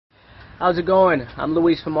How's it going? I'm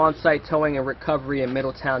Luis from On-Site Towing and Recovery in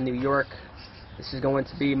Middletown, New York. This is going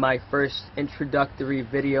to be my first introductory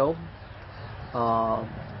video,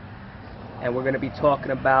 and we're going to be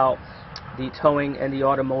talking about the towing and the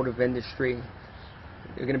automotive industry.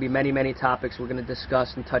 There are going to be many topics we're going to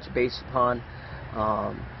discuss and touch base upon.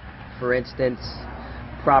 For instance,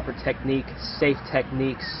 proper technique, safe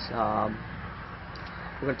techniques. We're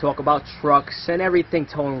going to talk about trucks and everything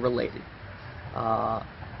towing related.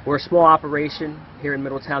 We're a small operation here in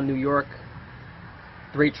Middletown, New York.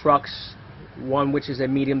 3 trucks, one which is a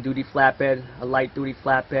medium-duty flatbed, a light-duty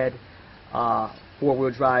flatbed, 4-wheel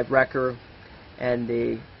drive wrecker, and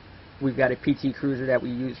we've got a PT Cruiser that we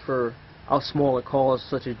use for our smaller calls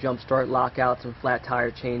such as jump start, lockouts, and flat tire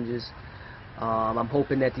changes. I'm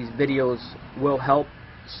hoping that these videos will help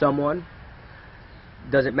someone.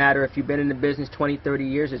 Doesn't matter if you've been in the business 20, 30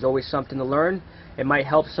 years, there's always something to learn. It might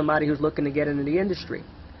help somebody who's looking to get into the industry.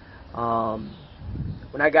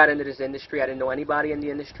 When I got into this industry, I didn't know anybody in the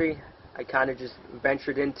industry. I kind of just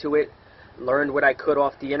ventured into it, learned what I could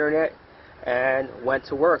off the internet, and went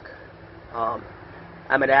to work. I'm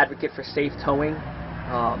an advocate for safe towing.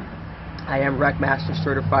 I am RecMaster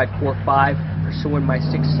certified Core 5, pursuing my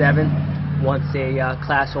 6-7 once a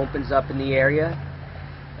class opens up in the area.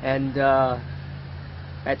 And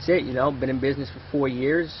that's it, you know. Been in business for 4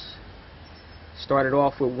 years. Started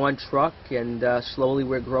off with 1 truck, and slowly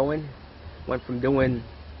we're growing. Went from doing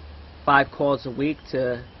 5 calls a week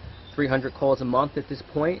to 300 calls a month at this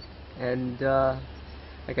point. And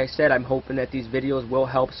like I said, I'm hoping that these videos will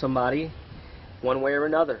help somebody one way or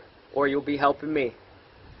another, or you'll be helping me.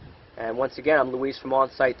 And once again, I'm Luis from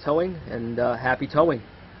On-Site Towing, and happy towing.